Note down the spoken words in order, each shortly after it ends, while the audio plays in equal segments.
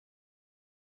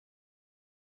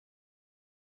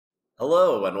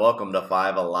Hello and welcome to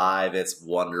Five Alive. It's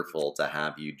wonderful to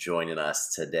have you joining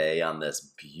us today on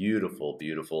this beautiful,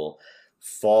 beautiful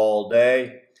fall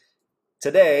day.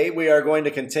 Today we are going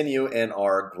to continue in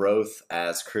our Growth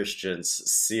as Christians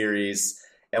series,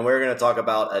 and we're going to talk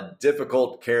about a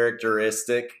difficult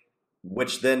characteristic,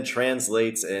 which then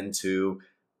translates into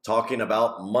talking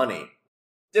about money.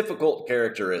 Difficult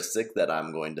characteristic that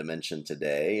I'm going to mention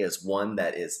today is one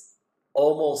that is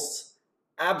almost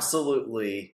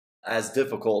absolutely as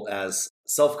difficult as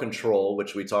self-control,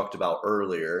 which we talked about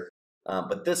earlier.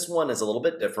 But this one is a little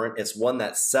bit different. It's one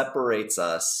that separates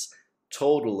us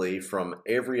totally from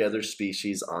every other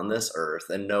species on this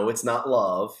earth. And no, it's not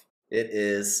love. It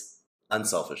is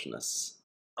unselfishness.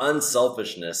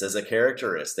 Unselfishness is a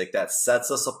characteristic that sets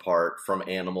us apart from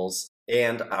animals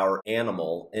and our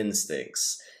animal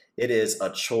instincts. It is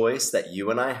a choice that you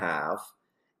and I have,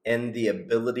 and the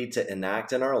ability to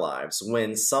enact in our lives.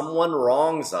 When someone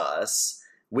wrongs us,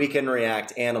 we can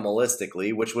react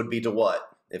animalistically, which would be to what?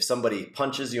 If somebody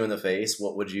punches you in the face,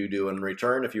 what would you do in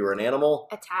return if you were an animal?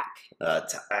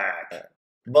 Attack.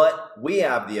 But we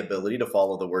have the ability to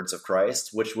follow the words of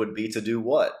Christ, which would be to do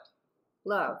what?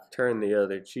 Love. Turn the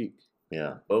other cheek.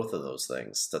 Yeah, both of those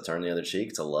things. To turn the other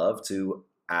cheek, to love, to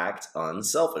act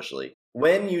unselfishly.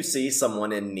 When you see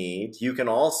someone in need, you can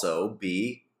also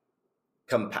be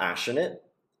compassionate,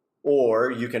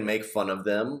 or you can make fun of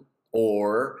them,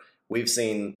 or we've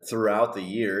seen throughout the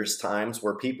years times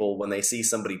where people, when they see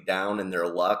somebody down in their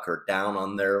luck or down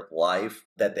on their life,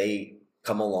 that they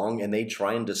come along and they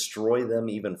try and destroy them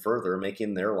even further,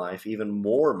 making their life even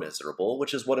more miserable,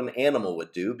 which is what an animal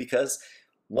would do. Because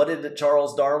what did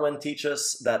Charles Darwin teach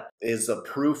us that is a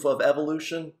proof of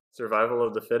evolution? Survival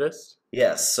of the fittest?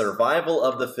 Yes, survival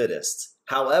of the fittest.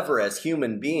 However, as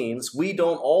human beings, we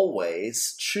don't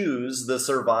always choose the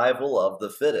survival of the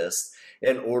fittest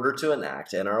in order to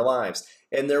enact in our lives.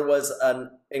 And there was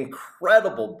an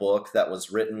incredible book that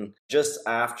was written just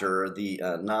after the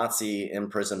Nazi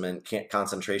imprisonment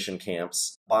concentration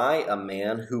camps by a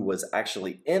man who was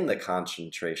actually in the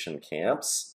concentration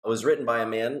camps. It was written by a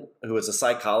man who was a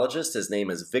psychologist. His name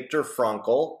is Viktor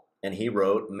Frankl, and he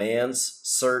wrote Man's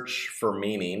Search for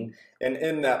Meaning. And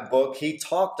in that book, he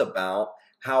talked about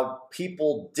how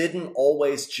people didn't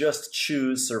always just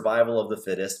choose survival of the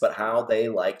fittest, but how they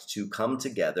liked to come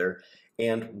together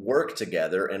and work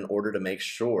together in order to make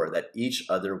sure that each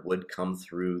other would come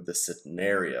through the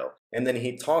scenario. And then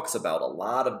he talks about a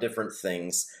lot of different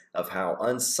things of how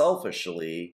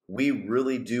unselfishly we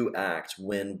really do act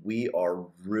when we are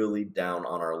really down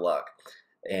on our luck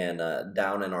and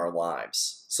down in our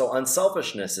lives. So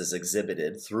unselfishness is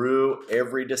exhibited through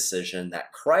every decision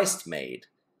that Christ made.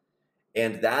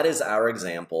 And that is our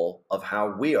example of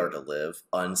how we are to live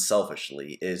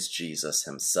unselfishly, is Jesus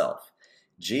himself.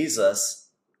 Jesus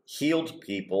healed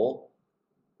people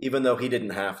even though he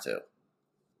didn't have to.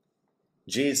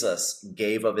 Jesus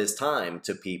gave of his time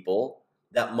to people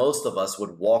that most of us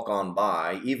would walk on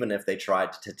by. Even if they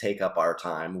tried to take up our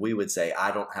time, we would say,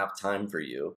 I don't have time for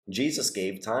you. Jesus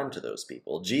gave time to those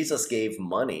people. Jesus gave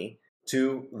money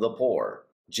to the poor.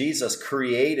 Jesus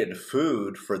created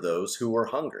food for those who were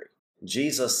hungry.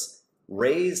 Jesus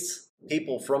raised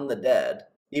people from the dead,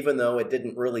 even though it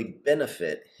didn't really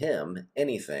benefit him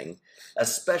anything,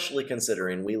 especially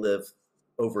considering we live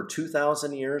over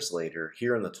 2,000 years later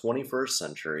here in the 21st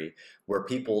century, where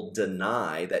people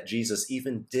deny that Jesus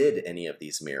even did any of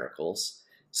these miracles.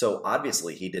 So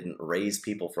obviously he didn't raise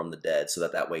people from the dead so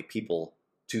that way people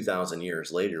 2,000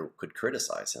 years later could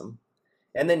criticize him.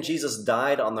 And then Jesus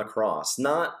died on the cross,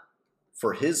 not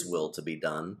for his will to be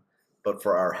done, but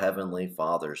for our heavenly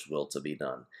Father's will to be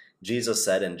done. Jesus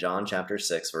said in John chapter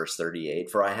 6, verse 38,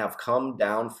 "For I have come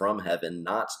down from heaven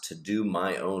not to do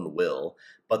my own will,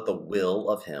 but the will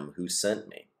of him who sent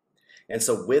me." And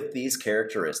so with these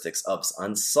characteristics of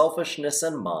unselfishness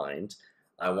in mind,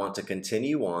 I want to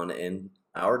continue on in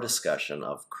our discussion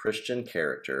of Christian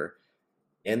character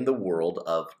in the world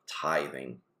of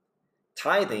tithing.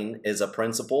 Tithing is a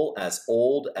principle as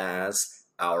old as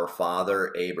our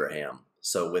father Abraham.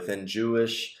 So within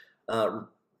Jewish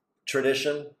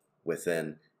tradition,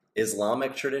 within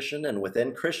Islamic tradition, and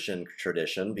within Christian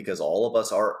tradition, because all of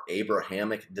us are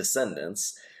Abrahamic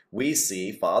descendants, we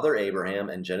see Father Abraham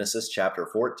in Genesis chapter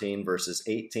 14, verses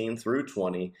 18 through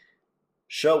 20,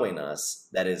 showing us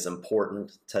that it is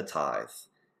important to tithe.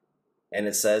 And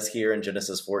it says here in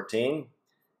Genesis 14,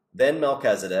 "Then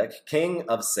Melchizedek, king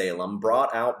of Salem,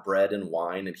 brought out bread and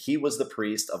wine, and he was the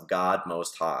priest of God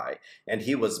Most High. And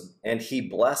he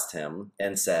blessed him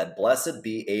and said, Blessed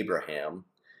be Abraham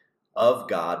of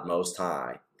God Most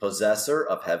High, possessor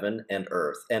of heaven and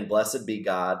earth, and blessed be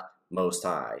God Most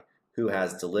High, who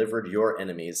has delivered your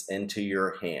enemies into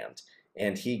your hand.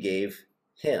 And he gave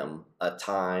him a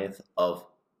tithe of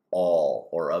all,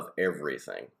 or of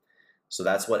everything. So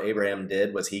that's what Abraham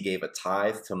did, was he gave a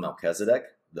tithe to Melchizedek,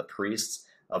 the priest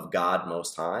of God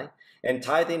Most High. And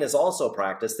tithing is also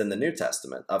practiced in the New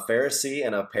Testament. A Pharisee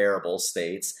in a parable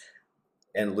states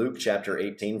in Luke chapter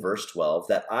 18, verse 12,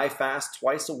 that I fast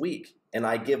twice a week, and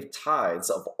I give tithes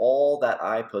of all that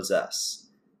I possess.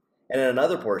 And in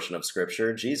another portion of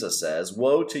Scripture, Jesus says,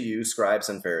 Woe to you, scribes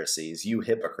and Pharisees, you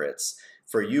hypocrites,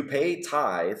 for you pay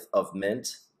tithe of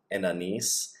mint and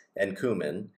anise and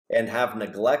cumin, and have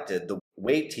neglected the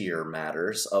weightier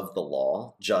matters of the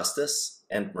law, justice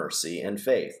and mercy and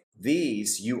faith.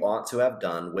 These you ought to have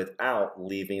done without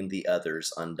leaving the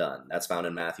others undone. That's found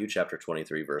in Matthew chapter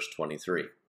 23, verse 23.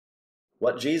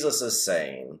 What Jesus is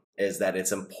saying is that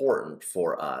it's important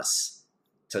for us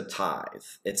to tithe.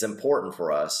 It's important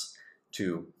for us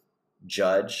to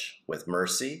judge with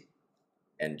mercy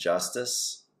and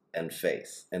justice and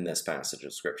faith in this passage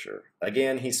of Scripture.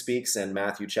 Again, he speaks in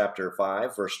Matthew chapter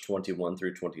 5, verse 21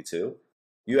 through 22.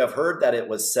 You have heard that it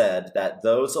was said that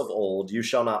those of old, you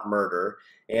shall not murder,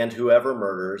 and whoever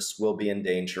murders will be in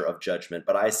danger of judgment.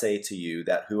 But I say to you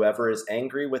that whoever is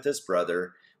angry with his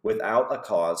brother without a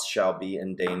cause shall be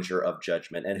in danger of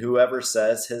judgment. And whoever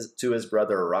says to his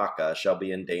brother Raka shall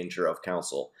be in danger of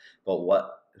counsel.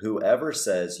 But whoever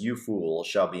says you fool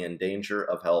shall be in danger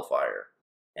of hellfire.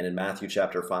 And in Matthew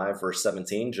chapter 5, verse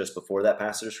 17, just before that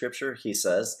passage of Scripture, he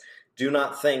says, Do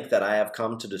not think that I have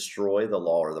come to destroy the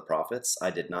law or the prophets.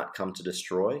 I did not come to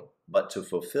destroy, but to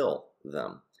fulfill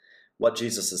them. What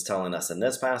Jesus is telling us in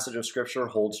this passage of Scripture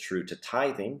holds true to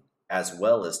tithing, as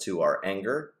well as to our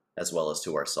anger, as well as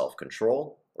to our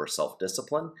self-control or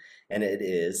self-discipline. And it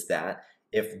is that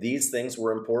if these things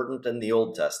were important in the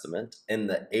Old Testament, in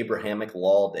the Abrahamic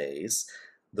law days,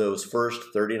 those first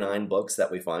 39 books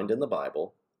that we find in the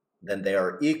Bible, then they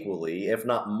are equally, if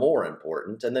not more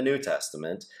important in the New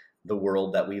Testament, the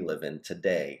world that we live in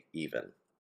today even.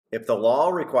 If the law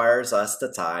requires us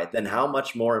to tithe, then how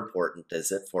much more important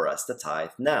is it for us to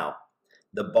tithe now?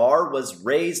 The bar was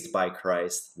raised by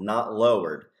Christ, not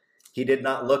lowered. He did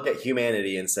not look at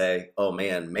humanity and say, oh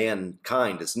man,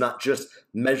 mankind is not just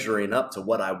measuring up to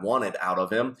what I wanted out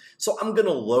of him, so I'm going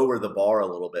to lower the bar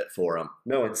a little bit for him.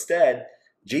 No, instead,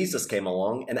 Jesus came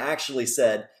along and actually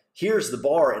said, here's the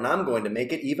bar and I'm going to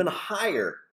make it even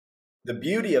higher. The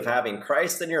beauty of having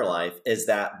Christ in your life is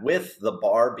that with the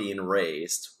bar being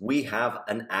raised, we have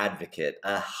an advocate,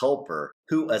 a helper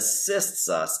who assists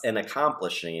us in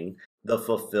accomplishing the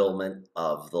fulfillment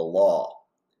of the law.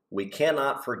 We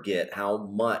cannot forget how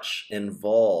much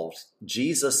involved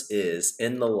Jesus is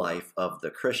in the life of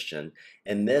the Christian,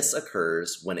 and this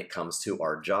occurs when it comes to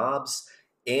our jobs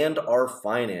and our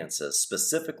finances,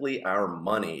 specifically our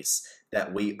monies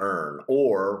that we earn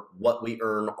or what we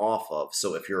earn off of.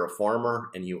 So if you're a farmer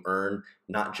and you earn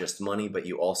not just money, but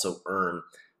you also earn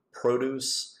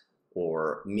produce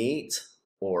or meat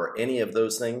or any of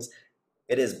those things,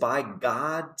 it is by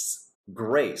God's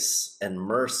grace and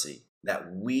mercy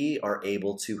that we are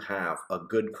able to have a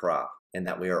good crop and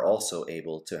that we are also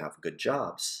able to have good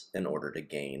jobs in order to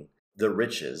gain the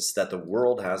riches that the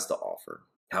world has to offer.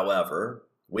 However,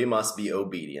 we must be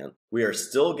obedient. We are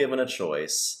still given a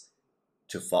choice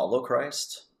to follow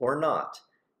Christ or not.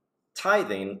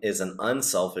 Tithing is an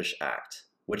unselfish act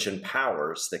which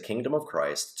empowers the kingdom of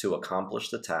Christ to accomplish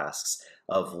the tasks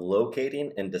of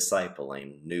locating and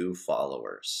discipling new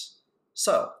followers.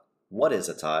 So, what is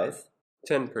a tithe?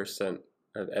 10%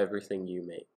 of everything you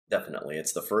make. Definitely.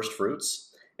 It's the first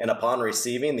fruits. And upon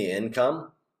receiving the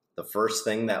income, the first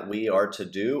thing that we are to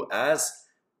do as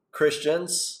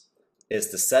Christians is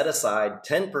to set aside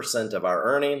 10% of our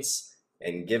earnings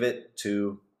and give it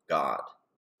to God.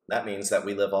 That means that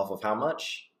we live off of how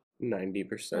much? 90%.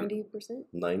 90%?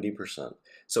 90%.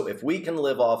 So if we can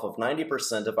live off of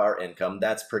 90% of our income,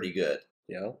 that's pretty good.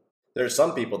 Yeah. There's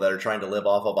some people that are trying to live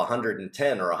off of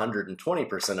 110 or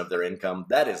 120% of their income.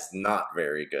 That is not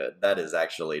very good. That is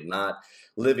actually not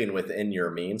living within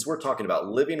your means. We're talking about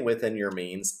living within your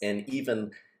means and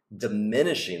even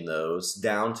diminishing those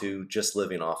down to just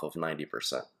living off of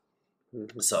 90%.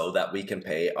 So that we can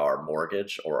pay our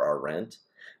mortgage or our rent,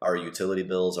 our utility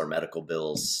bills, our medical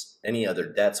bills, any other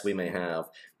debts we may have.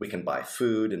 We can buy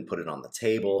food and put it on the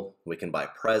table. We can buy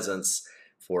presents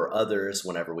for others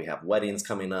whenever we have weddings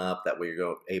coming up that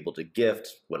we're able to gift.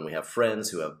 When we have friends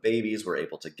who have babies, we're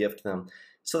able to gift them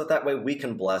so that way we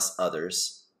can bless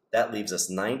others. That leaves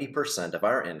us 90% of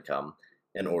our income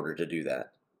in order to do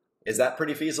that. Is that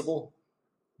pretty feasible?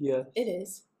 Yeah. It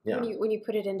is. Yeah. When you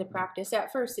put it into practice,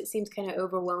 at first it seems kind of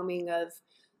overwhelming of,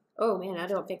 oh man, I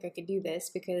don't think I could do this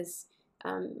because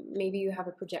maybe you have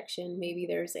a projection, maybe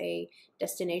there's a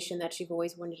destination that you've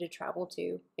always wanted to travel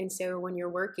to. And so when you're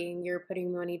working, you're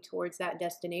putting money towards that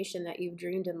destination that you've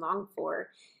dreamed and longed for.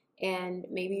 And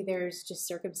maybe there's just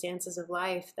circumstances of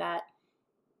life that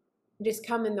just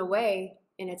come in the way.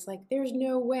 And it's like, there's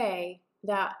no way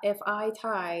that if I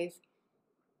tithe,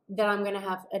 that I'm going to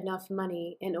have enough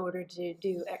money in order to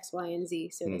do X, Y, and Z,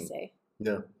 so to say.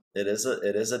 Yeah, it is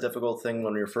a difficult thing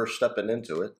when you're first stepping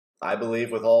into it. I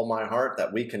believe with all my heart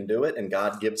that we can do it, and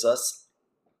God gives us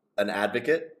an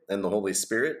advocate in the Holy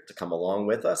Spirit to come along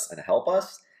with us and help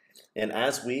us. And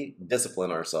as we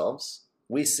discipline ourselves,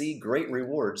 we see great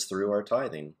rewards through our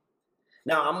tithing.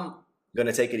 Now, I'm going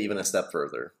to take it even a step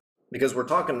further, because we're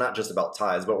talking not just about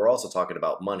tithes, but we're also talking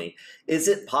about money. Is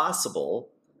it possible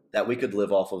that we could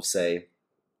live off of, say,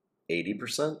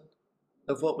 80%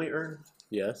 of what we earn?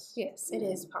 Yes. Yes, it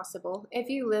is possible. If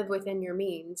you live within your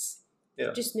means,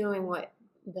 just knowing what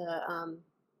the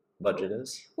budget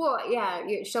is. Well,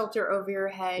 yeah, shelter over your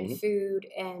head, food,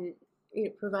 and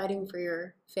providing for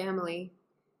your family.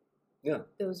 Yeah.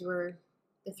 Those were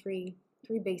the three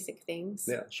basic things.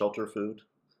 Yeah, shelter, food,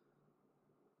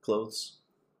 clothes.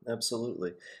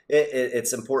 Absolutely.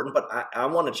 It's important, but I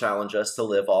want to challenge us to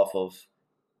live off of,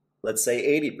 let's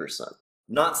say, 80%.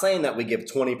 Not saying that we give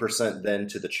 20% then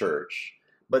to the church,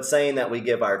 but saying that we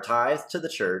give our tithe to the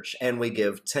church and we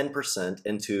give 10%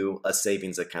 into a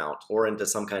savings account or into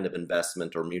some kind of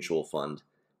investment or mutual fund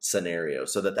scenario,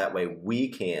 so that way we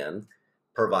can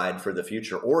provide for the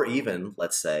future, or even,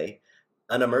 let's say,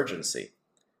 an emergency.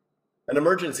 An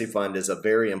emergency fund is a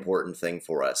very important thing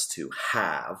for us to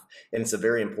have, and it's a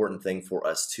very important thing for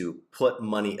us to put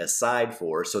money aside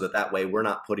for, so that way we're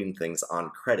not putting things on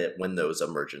credit when those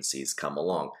emergencies come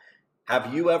along.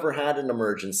 Have you ever had an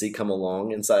emergency come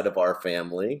along inside of our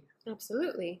family?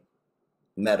 Absolutely.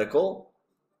 Medical?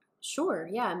 Sure,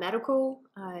 yeah. Medical,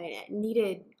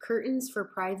 needed curtains for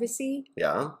privacy.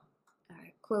 Yeah.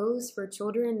 Clothes for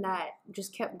children that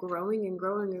just kept growing and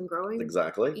growing and growing.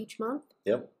 Exactly. Each month.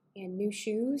 Yep. And new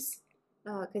shoes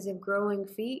because of growing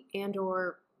feet and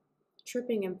or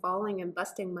tripping and falling and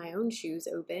busting my own shoes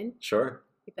open. Sure.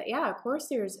 But yeah, of course,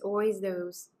 there's always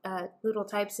those little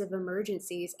types of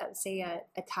emergencies. Say a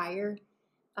tire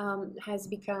has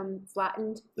become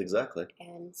flattened. Exactly.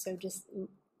 And so just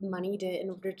money in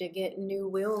order to get new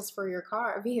wheels for your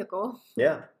vehicle.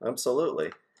 Yeah,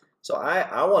 absolutely. So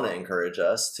I want to encourage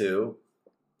us to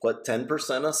put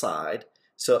 10% aside,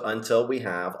 so until we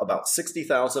have about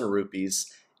 60,000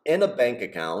 rupees in a bank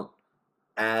account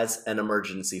as an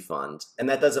emergency fund. And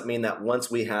that doesn't mean that once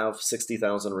we have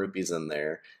 60,000 rupees in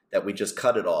there, that we just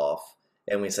cut it off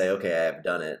and we say, okay, I have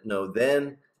done it. No,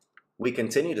 then we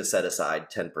continue to set aside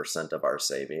 10% of our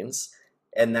savings.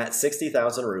 And that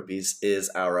 60,000 rupees is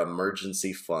our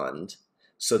emergency fund,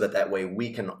 so that way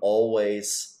we can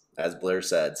always, as Blair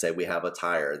said, say we have a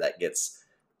tire that gets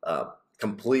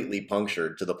completely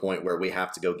punctured to the point where we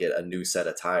have to go get a new set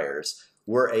of tires.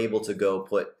 We're able to go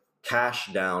put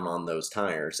cash down on those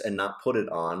tires and not put it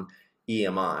on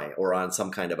EMI or on some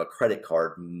kind of a credit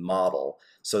card model,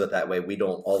 so that way we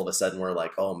don't all of a sudden we're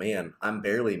like, oh man, I'm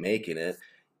barely making it.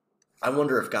 I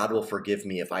wonder if God will forgive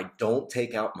me if I don't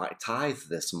take out my tithe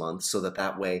this month, so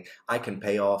that way I can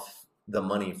pay off the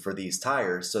money for these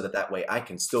tires, so that way I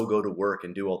can still go to work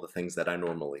and do all the things that I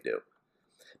normally do.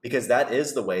 Because that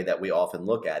is the way that we often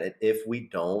look at it if we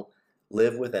don't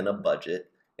live within a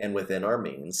budget and within our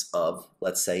means of,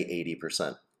 let's say,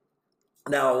 80%.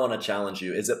 Now I want to challenge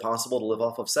you. Is it possible to live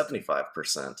off of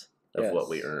 75% of what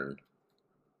we earn?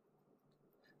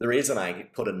 The reason I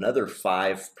put another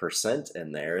 5%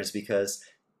 in there is because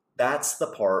that's the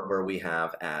part where we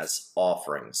have as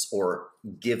offerings, or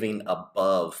giving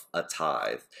above a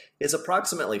tithe, is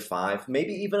approximately 5,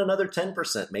 maybe even another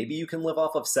 10%. Maybe you can live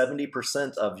off of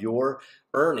 70% of your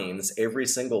earnings every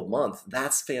single month.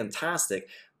 That's fantastic.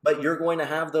 But you're going to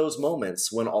have those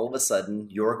moments when all of a sudden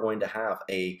you're going to have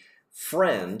a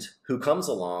friend who comes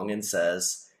along and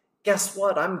says, guess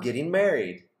what? I'm getting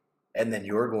married. And then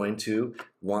you're going to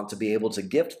want to be able to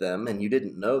gift them, and you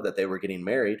didn't know that they were getting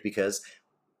married because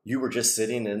you were just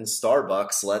sitting in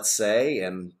Starbucks, let's say,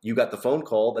 and you got the phone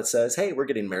call that says, hey, we're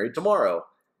getting married tomorrow.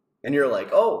 And you're like,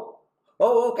 oh,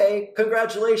 okay,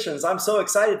 congratulations. I'm so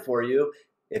excited for you.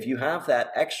 If you have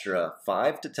that extra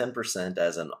 5 to 10%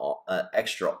 as an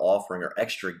extra offering or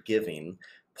extra giving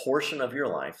portion of your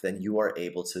life, then you are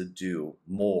able to do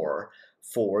more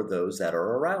for those that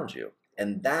are around you.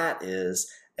 And that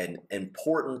is an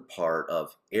important part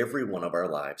of every one of our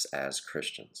lives as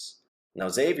Christians. Now,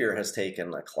 Xavier has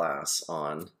taken a class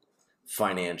on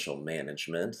financial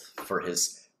management for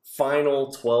his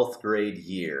final 12th grade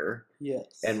year.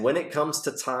 Yes. And when it comes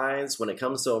to tithes, when it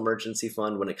comes to emergency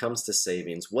fund, when it comes to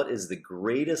savings, what is the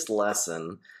greatest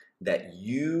lesson that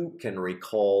you can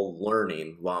recall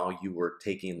learning while you were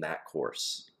taking that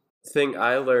course? The thing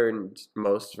I learned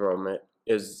most from it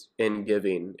is in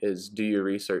giving is do your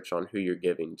research on who you're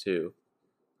giving to,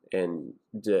 and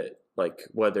like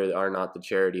whether or not the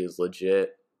charity is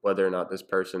legit, whether or not this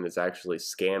person is actually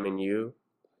scamming you.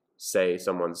 Say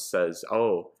someone says,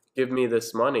 "Oh, give me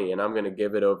this money and I'm going to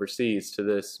give it overseas to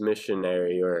this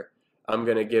missionary, or I'm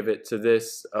going to give it to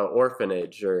this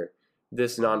orphanage or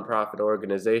this nonprofit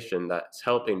organization that's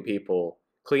helping people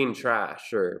clean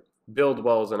trash or build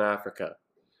wells in Africa."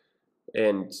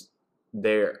 And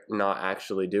they're not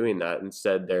actually doing that.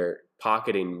 Instead, they're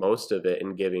pocketing most of it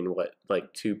and giving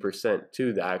like 2%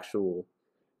 to the actual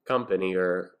company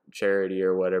or charity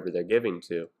or whatever they're giving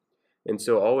to. And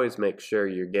so always make sure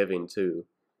you're giving to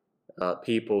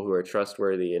people who are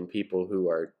trustworthy and people who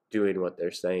are doing what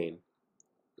they're saying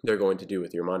they're going to do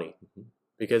with your money.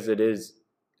 Because it is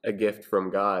a gift from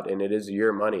God, and it is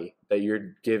your money that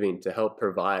you're giving to help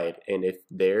provide. And if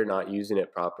they're not using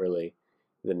it properly,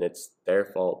 then it's their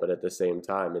fault. But at the same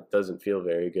time, it doesn't feel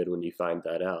very good when you find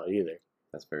that out either.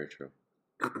 That's very true.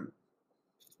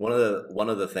 One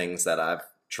of the things that I've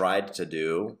tried to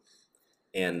do,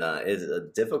 and is a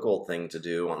difficult thing to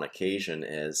do on occasion,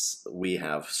 is we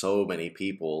have so many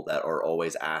people that are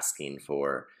always asking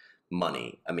for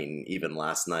money. I mean, even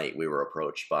last night we were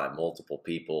approached by multiple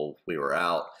people. We were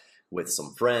out with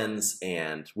some friends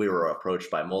and we were approached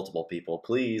by multiple people.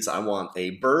 "Please, I want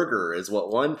a burger," is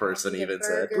what one person even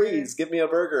said. "Please give me a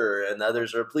burger." And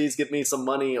others are, "Please give me some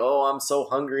money. Oh, I'm so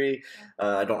hungry.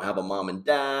 I don't have a mom and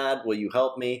dad. Will you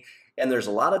help me?" And there's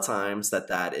a lot of times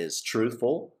that is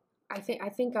truthful. I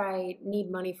think I need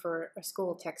money for a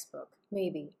school textbook,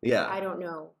 maybe. Yeah. I don't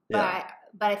know. Yeah.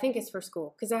 But I think it's for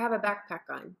school because I have a backpack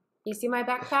on. You see my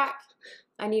backpack?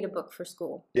 I need a book for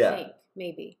school. Yeah. I think,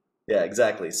 maybe. Yeah,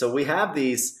 exactly. So we have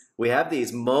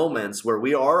these moments where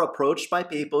we are approached by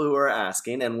people who are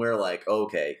asking, and we're like,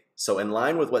 okay. So in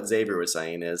line with what Xavier was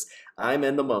saying is, I'm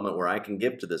in the moment where I can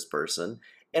give to this person,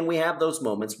 and we have those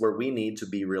moments where we need to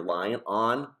be reliant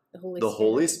on the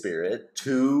Holy Spirit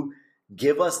to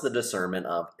give us the discernment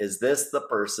of, is this the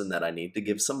person that I need to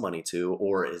give some money to,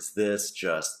 or is this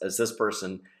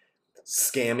person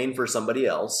scamming for somebody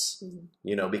else,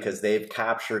 because they've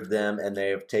captured them and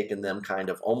they've taken them kind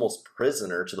of almost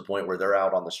prisoner to the point where they're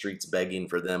out on the streets begging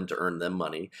for them to earn them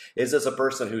money? Is this a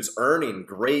person who's earning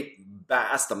great,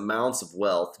 vast amounts of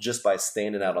wealth just by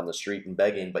standing out on the street and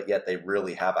begging, but yet they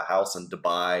really have a house in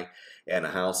Dubai and a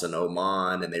house in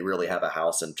Oman, and they really have a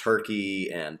house in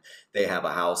Turkey, and they have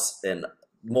a house in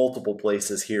multiple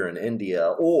places here in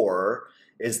India? Or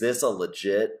is this a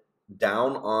legit,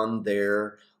 down on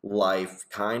their life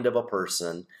kind of a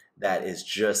person that is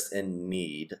just in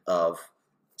need of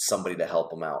somebody to help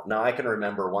them out? Now, I can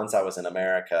remember once I was in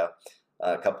America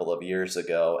a couple of years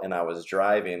ago, and I was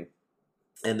driving,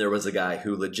 and there was a guy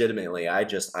who legitimately,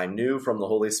 I knew from the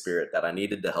Holy Spirit that I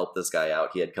needed to help this guy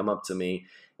out. He had come up to me,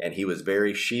 and he was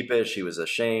very sheepish. He was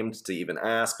ashamed to even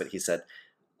ask, but he said,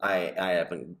 I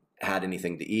haven't had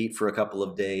anything to eat for a couple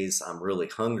of days. I'm really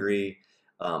hungry.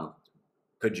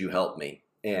 Could you help me?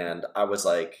 And I was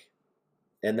like,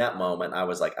 in that moment, I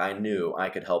was like, I knew I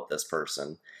could help this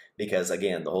person because,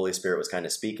 again, the Holy Spirit was kind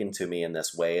of speaking to me in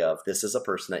this way of, this is a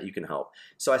person that you can help.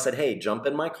 So I said, hey, jump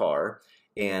in my car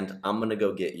and I'm going to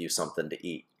go get you something to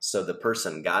eat. So the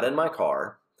person got in my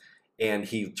car and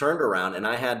he turned around, and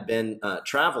I had been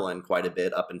traveling quite a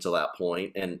bit up until that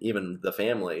point, and even the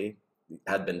family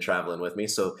had been traveling with me.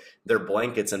 So their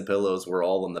blankets and pillows were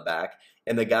all in the back.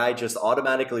 And the guy just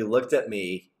automatically looked at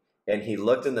me, and he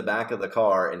looked in the back of the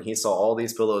car and he saw all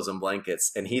these pillows and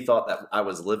blankets, and he thought that I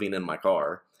was living in my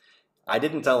car. I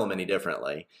didn't tell him any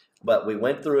differently, but we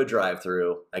went through a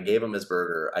drive-through. I gave him his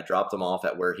burger. I dropped him off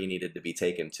at where he needed to be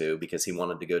taken to because he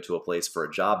wanted to go to a place for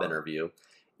a job interview.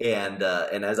 And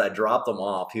as I dropped him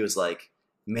off, he was like,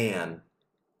 man,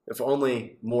 if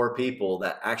only more people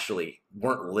that actually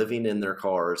weren't living in their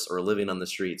cars or living on the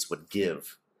streets would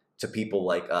give to people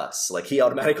like us. Like, he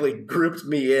automatically grouped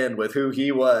me in with who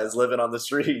he was living on the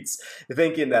streets,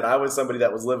 thinking that I was somebody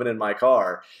that was living in my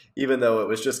car, even though it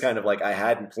was just kind of like I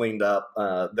hadn't cleaned up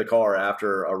the car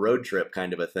after a road trip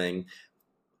kind of a thing.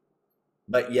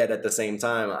 But yet at the same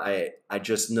time, I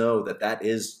just know that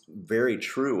is very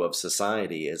true of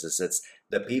society, is it's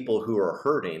the people who are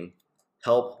hurting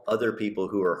help other people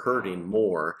who are hurting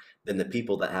more than the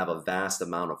people that have a vast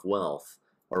amount of wealth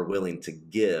are willing to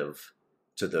give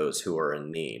to those who are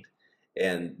in need.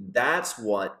 And that's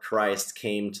what Christ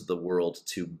came to the world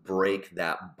to break,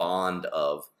 that bond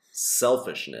of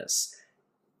selfishness.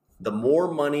 The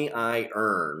more money I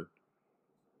earn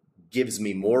gives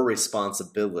me more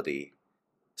responsibility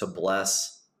to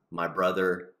bless my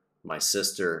brother, my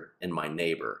sister, and my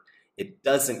neighbor. It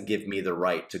doesn't give me the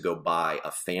right to go buy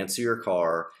a fancier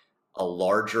car, a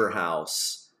larger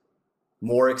house,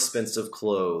 more expensive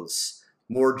clothes,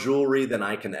 more jewelry than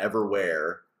I can ever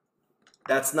wear.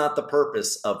 That's not the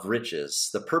purpose of riches.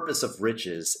 The purpose of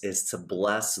riches is to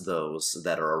bless those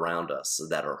that are around us,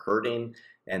 that are hurting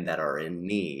and that are in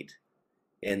need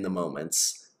in the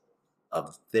moments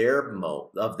of their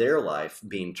life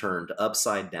being turned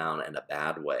upside down in a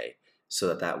bad way,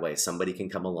 so that way somebody can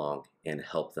come along and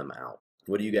help them out.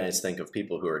 What do you guys think of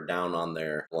people who are down on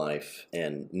their life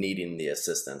and needing the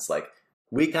assistance? Like,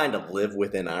 we kind of live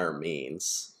within our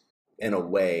means in a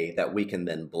way that we can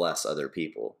then bless other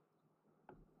people.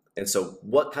 And so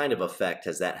what kind of effect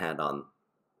has that had on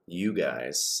you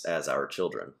guys as our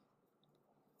children?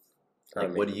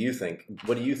 Like, what do you think?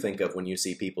 What do you think of when you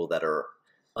see people that are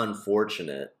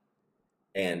unfortunate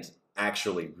and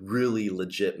actually really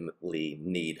legitimately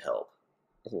need help?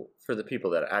 For the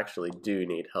people that actually do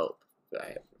need help,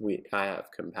 I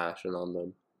have compassion on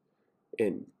them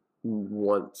and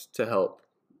want to help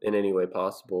in any way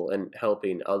possible, and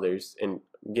helping others and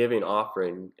giving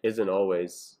offering isn't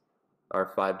always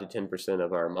our 5 to 10%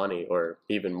 of our money, or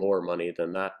even more money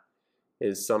than that.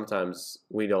 Is sometimes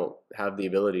we don't have the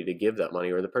ability to give that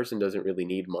money, or the person doesn't really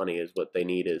need money. Is what they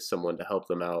need is someone to help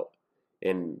them out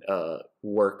in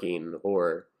working,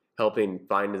 or helping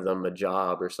finding them a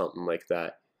job or something like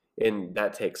that. And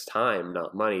that takes time,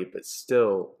 not money, but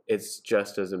still it's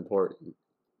just as important.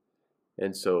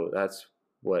 And so that's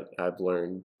what I've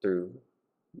learned through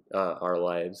our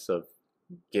lives of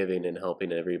giving and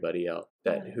helping everybody out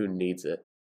who needs it.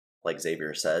 Like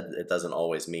Xavier said, it doesn't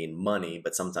always mean money,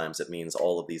 but sometimes it means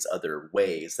all of these other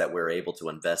ways that we're able to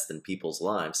invest in people's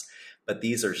lives. But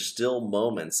these are still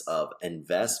moments of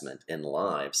investment in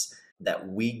lives that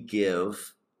we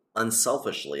give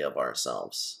unselfishly of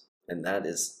ourselves. And that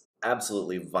is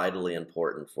absolutely vitally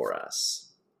important for us,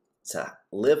 to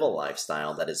live a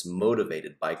lifestyle that is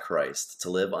motivated by Christ, to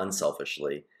live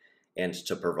unselfishly, and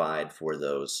to provide for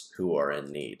those who are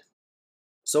in need.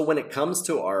 So when it comes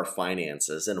to our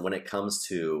finances, and when it comes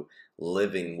to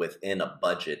living within a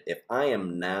budget, if I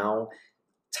am now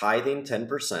tithing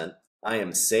 10%, I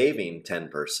am saving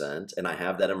 10%, and I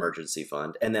have that emergency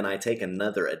fund, and then I take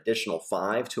another additional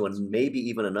 5 to maybe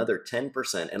even another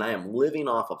 10%, and I am living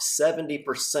off of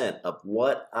 70% of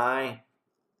what I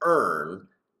earn,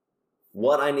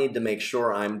 what I need to make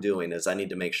sure I'm doing is I need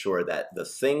to make sure that the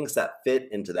things that fit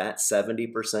into that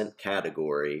 70%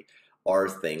 category are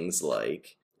things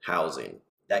like housing.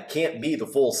 That can't be the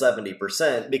full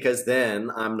 70%, because then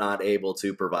I'm not able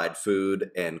to provide food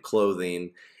and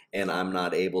clothing, and I'm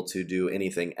not able to do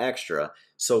anything extra.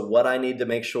 So what I need to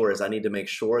make sure is I need to make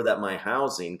sure that my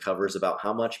housing covers about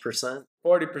how much percent?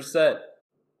 40%.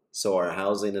 So our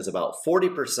housing is about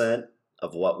 40%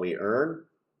 of what we earn.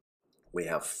 We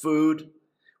have food.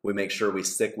 We make sure we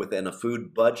stick within a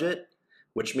food budget,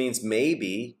 which means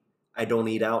maybe I don't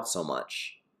eat out so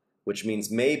much, which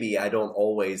means maybe I don't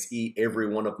always eat every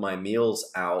one of my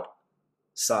meals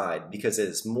outside, because it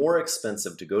is more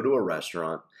expensive to go to a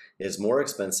restaurant. It is more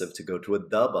expensive to go to a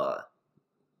dhaba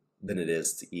than it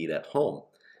is to eat at home.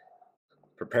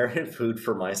 Preparing food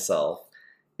for myself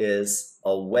is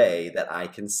a way that I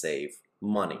can save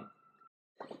money.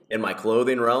 In my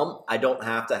clothing realm, I don't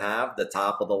have to have the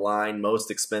top of the line,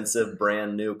 most expensive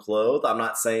brand new clothes. I'm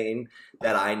not saying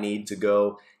that I need to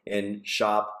go and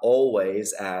shop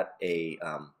always at a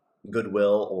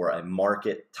Goodwill or a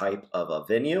market type of a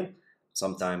venue.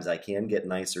 Sometimes I can get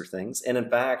nicer things. And in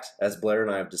fact, as Blair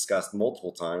and I have discussed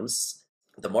multiple times,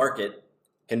 the market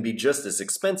can be just as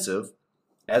expensive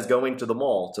as going to the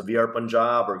mall, to VR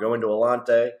Punjab or going to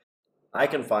Alante. I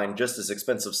can find just as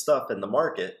expensive stuff in the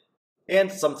market.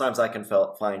 And sometimes I can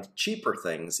find cheaper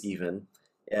things even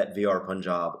at VR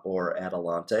Punjab or at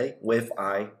Alante if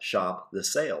I shop the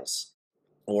sales,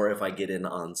 or if I get in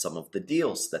on some of the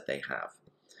deals that they have.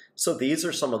 So these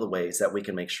are some of the ways that we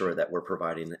can make sure that we're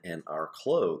providing in our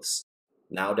clothes.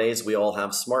 Nowadays, we all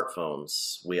have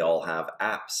smartphones. We all have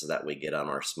apps that we get on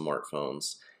our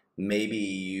smartphones. Maybe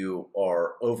you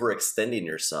are overextending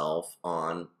yourself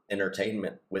on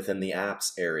entertainment within the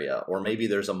apps area, or maybe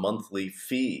there's a monthly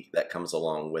fee that comes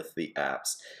along with the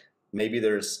apps. Maybe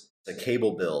there's a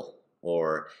cable bill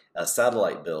or a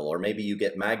satellite bill, or maybe you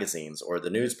get magazines or the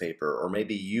newspaper, or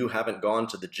maybe you haven't gone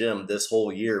to the gym this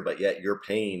whole year, but yet you're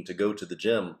paying to go to the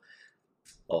gym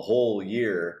a whole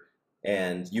year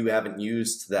and you haven't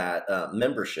used that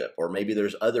membership, or maybe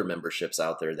there's other memberships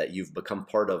out there that you've become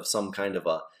part of, some kind of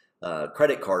a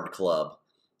credit card club.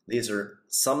 These are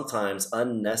sometimes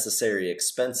unnecessary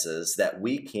expenses that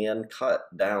we can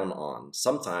cut down on.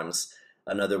 Sometimes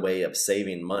another way of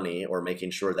saving money or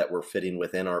making sure that we're fitting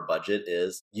within our budget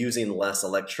is using less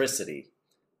electricity,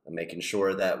 and making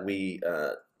sure that we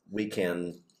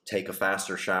can take a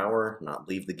faster shower, not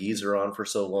leave the geyser on for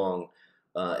so long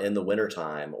in the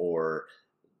wintertime, or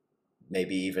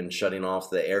maybe even shutting off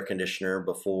the air conditioner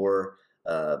before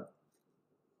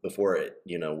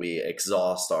we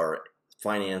exhaust our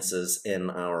finances in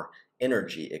our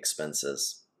energy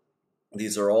expenses.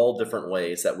 These are all different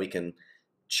ways that we can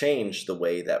change the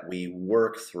way that we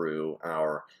work through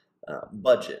our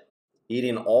budget.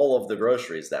 Eating all of the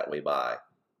groceries that we buy,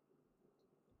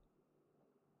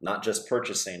 not just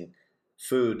purchasing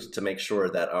food to make sure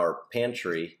that our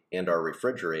pantry and our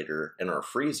refrigerator and our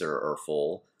freezer are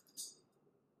full,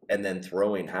 and then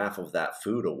throwing half of that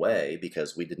food away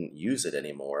because we didn't use it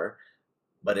anymore,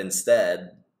 but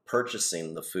instead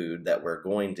purchasing the food that we're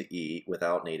going to eat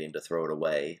without needing to throw it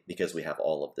away because we have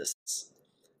all of this.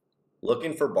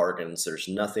 Looking for bargains, there's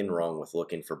nothing wrong with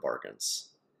looking for bargains.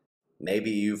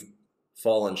 Maybe you've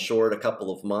fallen short a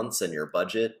couple of months in your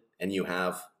budget and you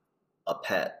have a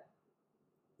pet.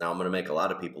 Now I'm going to make a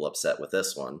lot of people upset with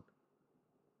this one,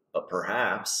 but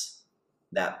perhaps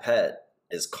that pet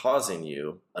is causing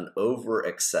you an over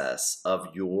excess of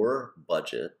your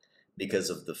budget because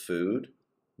of the food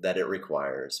that it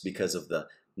requires, because of the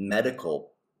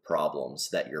medical problems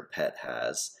that your pet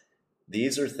has.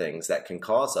 These are things that can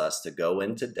cause us to go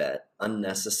into debt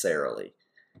unnecessarily,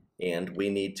 and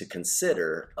we need to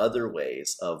consider other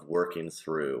ways of working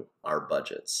through our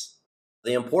budgets.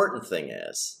 The important thing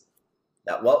is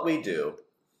that what we do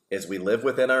is we live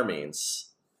within our means,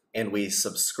 and we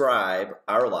subscribe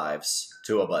our lives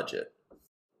to a budget.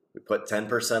 We put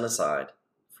 10% aside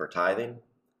for tithing.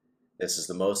 This is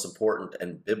the most important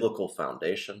and biblical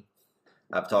foundation.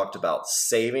 I've talked about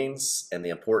savings and the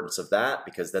importance of that,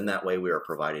 because then that way we are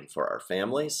providing for our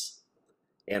families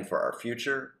and for our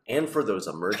future and for those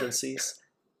emergencies.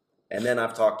 And then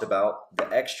I've talked about the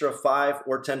extra 5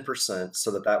 or 10%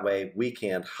 so that way we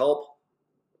can help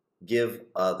give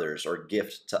others or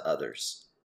gift to others.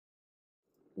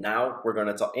 Now we're going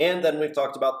to talk, and then we've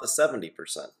talked about the 70%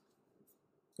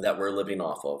 that we're living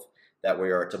off of, that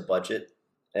we are to budget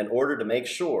in order to make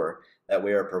sure that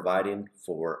we are providing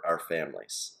for our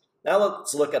families. Now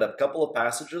let's look at a couple of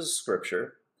passages of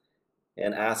Scripture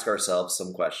and ask ourselves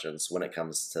some questions when it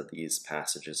comes to these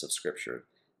passages of Scripture.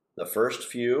 The first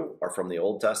few are from the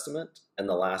Old Testament, and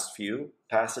the last few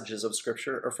passages of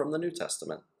Scripture are from the New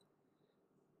Testament.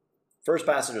 First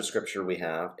passage of Scripture we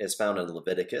have is found in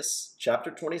Leviticus chapter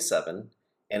 27,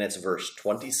 and it's verse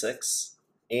 26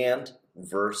 and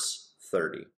verse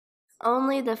 30.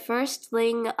 Only the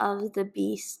firstling of the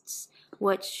beasts,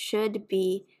 which should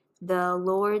be the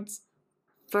Lord's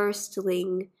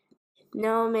firstling,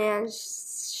 no man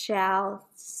shall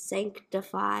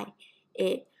sanctify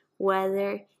it,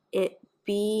 whether it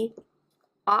be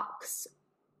ox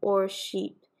or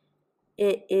sheep.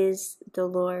 It is the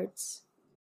Lord's.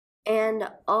 And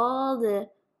all the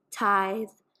tithe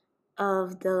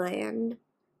of the land,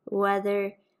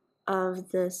 whether of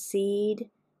the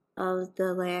seed of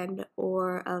the land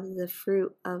or of the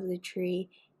fruit of the tree,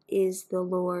 is the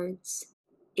Lord's.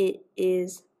 It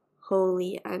is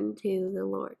holy unto the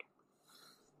Lord.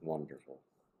 Wonderful.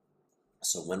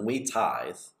 So when we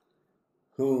tithe,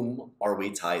 whom are we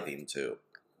tithing to?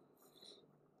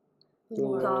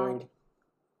 God.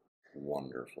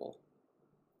 Wonderful.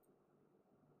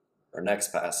 Our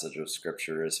next passage of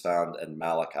Scripture is found in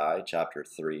Malachi chapter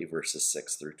 3, verses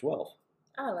 6 through 12.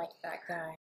 I like that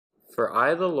guy. For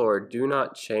I, the Lord, do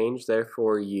not change,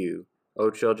 therefore you, O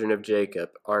children of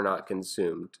Jacob, are not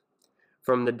consumed.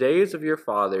 From the days of your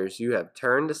fathers you have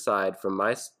turned aside from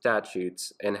my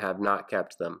statutes and have not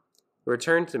kept them.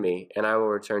 Return to me, and I will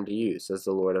return to you, says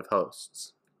the Lord of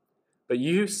hosts. But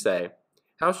you say,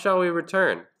 how shall we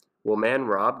return? Will man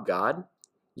rob God?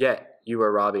 Yet you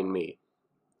are robbing me.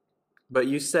 But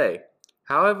you say,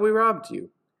 how have we robbed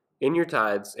you? In your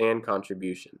tithes and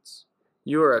contributions.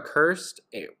 You are accursed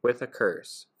with a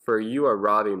curse, for you are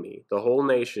robbing me, the whole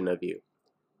nation of you.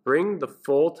 Bring the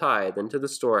full tithe into the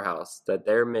storehouse, that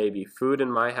there may be food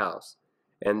in my house,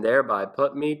 and thereby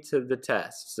put me to the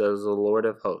test, says the Lord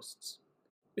of hosts.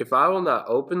 If I will not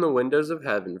open the windows of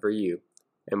heaven for you,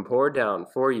 and pour down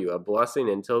for you a blessing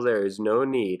until there is no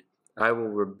need, I will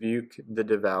rebuke the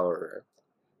devourer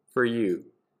for you,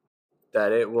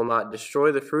 that it will not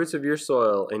destroy the fruits of your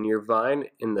soil, and your vine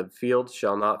in the field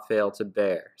shall not fail to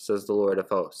bear, says the Lord of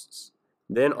hosts.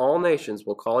 Then all nations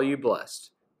will call you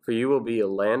blessed, for you will be a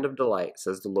land of delight,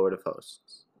 says the Lord of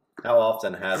hosts. How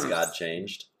often has God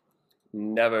changed?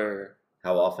 Never.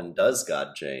 How often does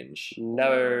God change?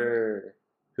 Never.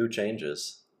 Who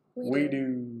changes? We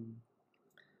do.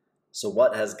 So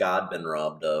what has God been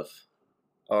robbed of?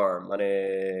 Our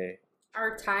money.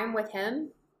 Our time with Him.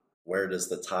 Where does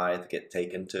the tithe get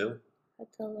taken to? At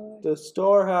the Lord. The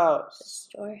storehouse.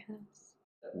 The storehouse.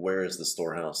 Where is the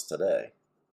storehouse today?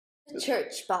 The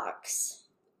church box.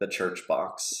 The church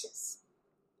box. Yes.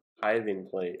 Tithing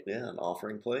plate. Yeah, an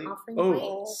offering plate. Offering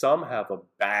Oh, plate. some have a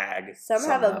bag. Some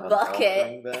have a an bucket.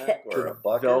 offering bag or a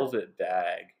bucket. Velvet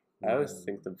bag. I always Mm.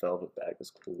 think the velvet bag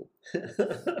is cool.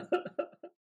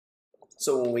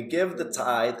 So when we give the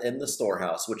tithe in the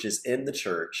storehouse, which is in the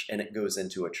church, and it goes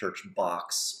into a church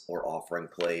box or offering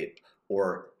plate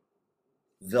or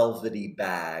velvety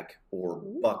bag or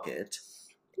bucket,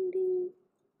 Ding, ding.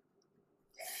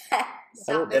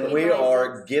 Stop then making we are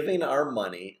noises. giving our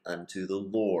money unto the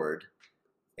Lord,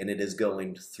 and it is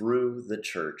going through the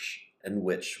church in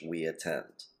which we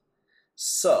attend.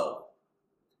 So,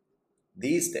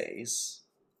 these days,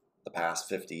 the past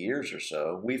 50 years or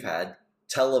so, we've had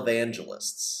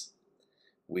televangelists.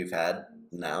 We've had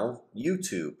now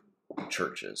YouTube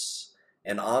churches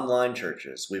and online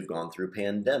churches. We've gone through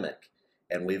pandemic,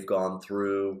 and we've gone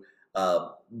through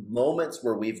moments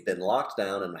where we've been locked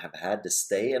down and have had to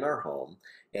stay in our home,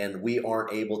 and we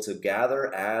aren't able to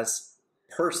gather as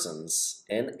persons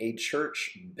in a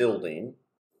church building.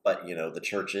 But, you know, the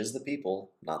church is the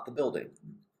people, not the building.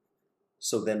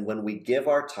 So then when we give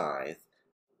our tithe,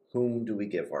 whom do we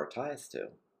give our tithe to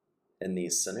in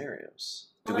these scenarios?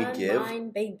 Do we give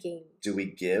Online banking. to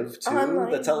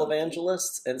Online the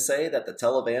televangelist and say that the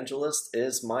televangelist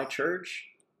is my church?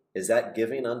 Is that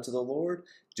giving unto the Lord?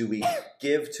 Do we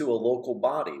give to a local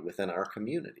body within our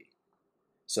community?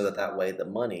 So that way the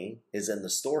money is in the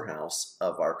storehouse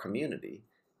of our community.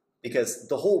 Because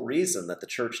the whole reason that the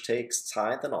church takes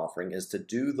tithe and offering is to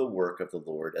do the work of the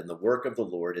Lord, and the work of the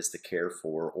Lord is to care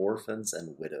for orphans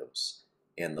and widows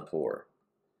and the poor.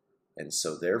 And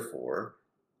so therefore,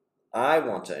 I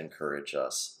want to encourage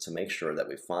us to make sure that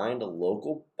we find a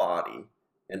local body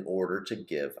in order to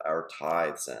give our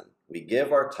tithes in. We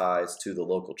give our tithes to the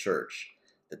local church.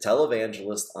 The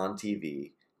televangelist on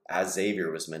TV, as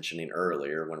Xavier was mentioning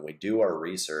earlier, when we do our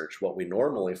research, what we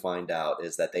normally find out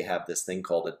is that they have this thing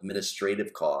called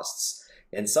administrative costs.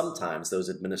 And sometimes those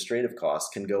administrative costs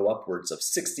can go upwards of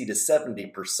 60 to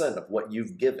 70% of what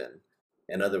you've given.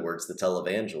 In other words, the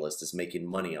televangelist is making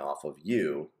money off of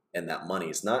you, and that money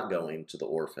is not going to the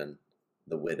orphan,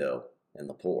 the widow, and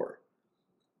the poor.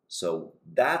 So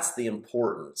that's the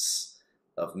importance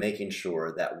of making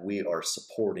sure that we are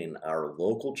supporting our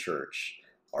local church,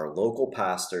 our local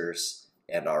pastors,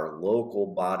 and our local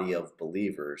body of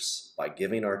believers by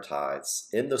giving our tithes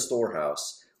in the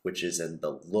storehouse, which is in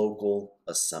the local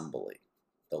assembly,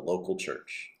 the local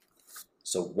church.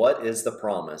 So what is the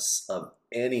promise of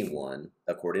anyone,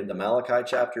 according to Malachi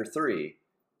chapter 3,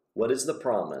 what is the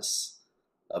promise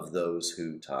of those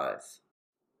who tithe?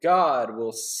 God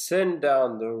will send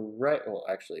down the right. Well,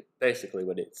 actually, basically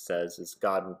what it says is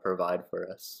God will provide for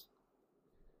us.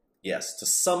 Yes, to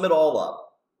sum it all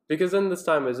up. Because in this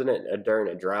time, isn't it during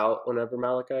a drought whenever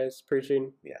Malachi is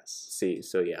preaching? Yes. See,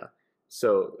 so yeah.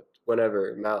 So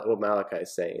whenever, what Malachi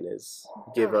is saying is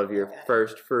give of your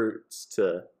first fruits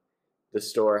to the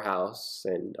storehouse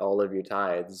and all of your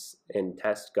tithes and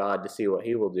test God to see what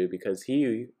he will do, because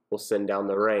he will send down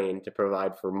the rain to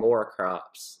provide for more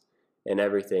crops and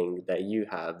everything that you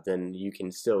have, then you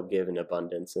can still give in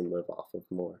abundance and live off of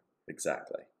more.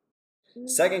 Exactly.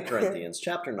 2 Corinthians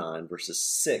chapter 9, verses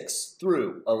 6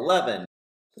 through 11.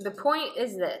 The point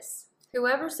is this: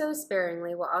 whoever sows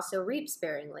sparingly will also reap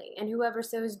sparingly, and whoever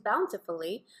sows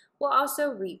bountifully will also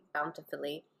reap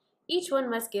bountifully. Each one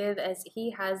must give as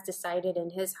he has decided in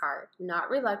his heart, not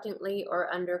reluctantly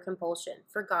or under compulsion,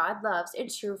 for God loves a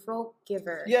cheerful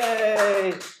giver.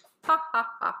 Yay! Ha ha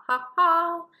ha ha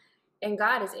ha! And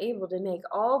God is able to make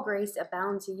all grace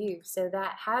abound to you, so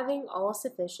that having all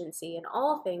sufficiency in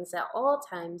all things at all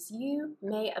times, you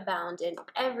may abound in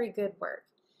every good work.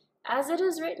 As it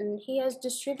is written, he has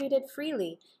distributed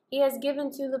freely, he has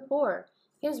given to the poor,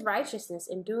 his righteousness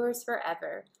endures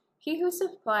forever. He who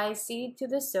supplies seed to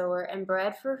the sower and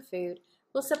bread for food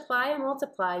will supply and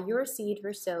multiply your seed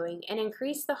for sowing and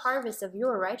increase the harvest of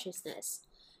your righteousness.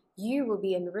 You will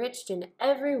be enriched in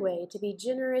every way to be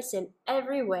generous in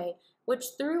every way, which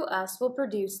through us will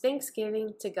produce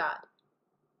thanksgiving to God.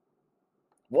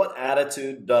 What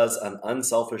attitude does an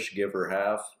unselfish giver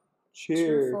have?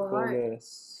 Cheerful heart.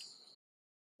 Cheerfulness.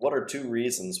 What are 2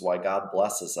 reasons why God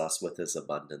blesses us with his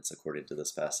abundance according to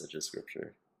this passage of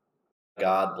Scripture?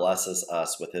 God blesses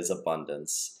us with his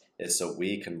abundance is so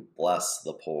we can bless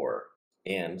the poor,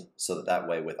 and so that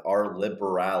way with our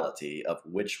liberality of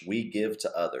which we give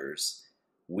to others,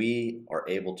 we are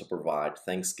able to provide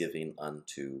thanksgiving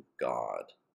unto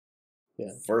God.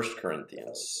 Yeah. 1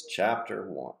 Corinthians chapter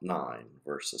 9,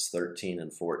 verses 13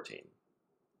 and 14,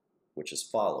 which is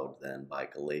followed then by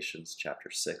Galatians chapter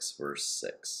 6, verse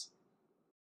 6.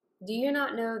 Do you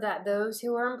not know that those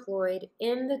who are employed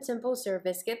in the temple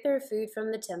service get their food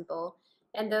from the temple,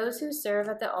 and those who serve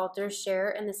at the altar share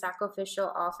in the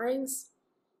sacrificial offerings?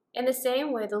 In the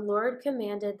same way, the Lord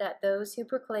commanded that those who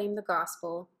proclaim the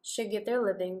gospel should get their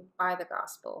living by the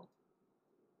gospel.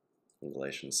 In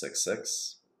Galatians 6,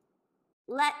 6.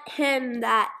 Let him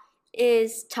that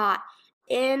is taught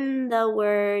in the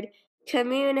word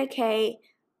communicate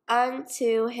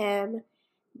unto him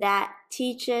that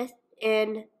teacheth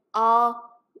in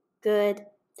all good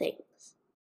things.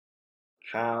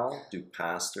 How do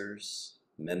pastors,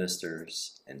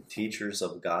 ministers, and teachers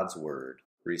of God's word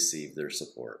receive their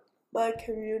support? By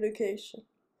communication.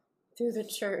 Through the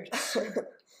church.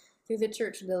 Through the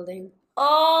church building.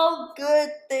 All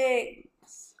good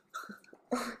things.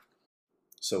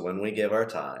 So when we give our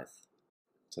tithe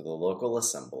to the local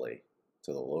assembly,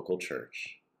 to the local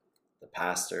church, the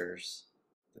pastors,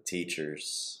 the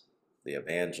teachers, the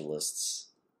evangelists,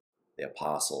 the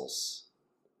apostles,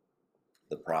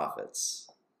 the prophets,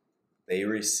 they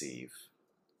receive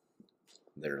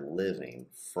their living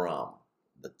from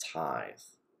the tithe,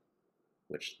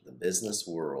 which the business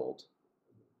world,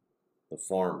 the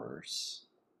farmers,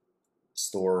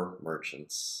 store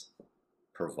merchants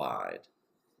provide.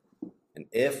 And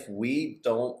if we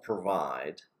don't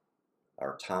provide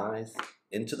our tithe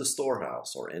into the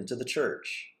storehouse or into the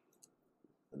church,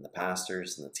 then the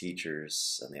pastors and the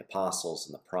teachers and the apostles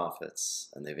and the prophets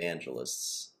and the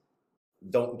evangelists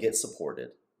don't get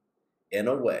supported in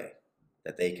a way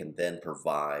that they can then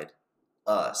provide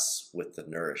us with the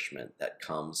nourishment that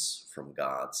comes from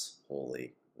God's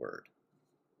holy word.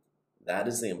 That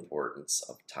is the importance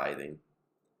of tithing.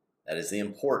 That is the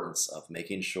importance of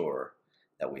making sure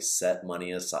that we set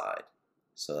money aside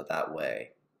so that that way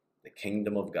the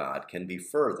kingdom of God can be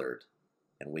furthered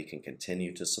and we can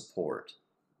continue to support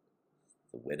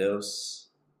the widows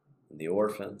and the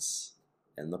orphans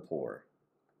and the poor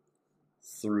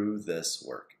through this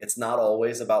work. It's not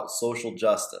always about social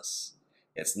justice.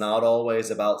 It's not always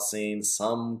about seeing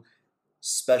some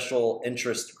special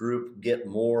interest group get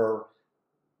more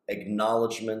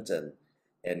acknowledgement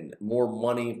and more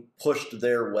money pushed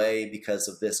their way because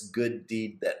of this good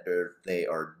deed that they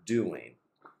are doing.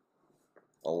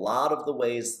 A lot of the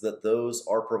ways that those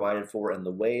are provided for and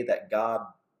the way that God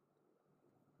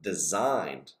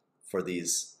designed for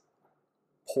these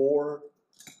poor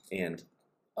and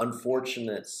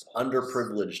unfortunate,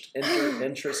 underprivileged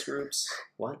interest groups.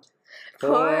 What?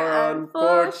 Poor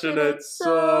unfortunate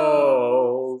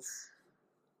souls.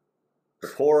 The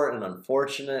poor and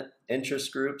unfortunate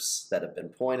interest groups that have been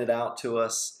pointed out to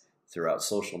us throughout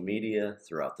social media,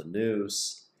 throughout the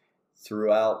news,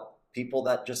 throughout people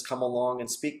that just come along and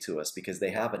speak to us because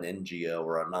they have an NGO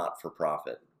or a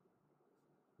not-for-profit.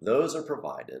 Those are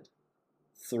provided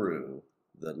through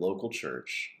the local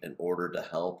church in order to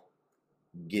help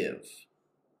give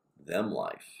them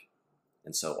life.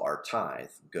 And so our tithe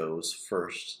goes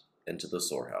first into the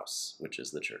storehouse, which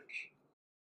is the church.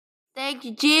 Thank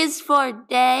you, Jesus, for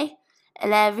today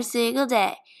and every single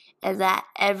day, and that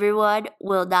everyone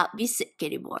will not be sick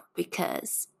anymore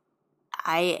because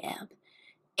I am.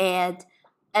 And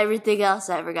everything else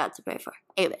I forgot to pray for.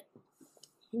 Amen.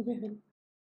 Amen.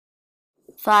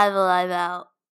 5 Alive out.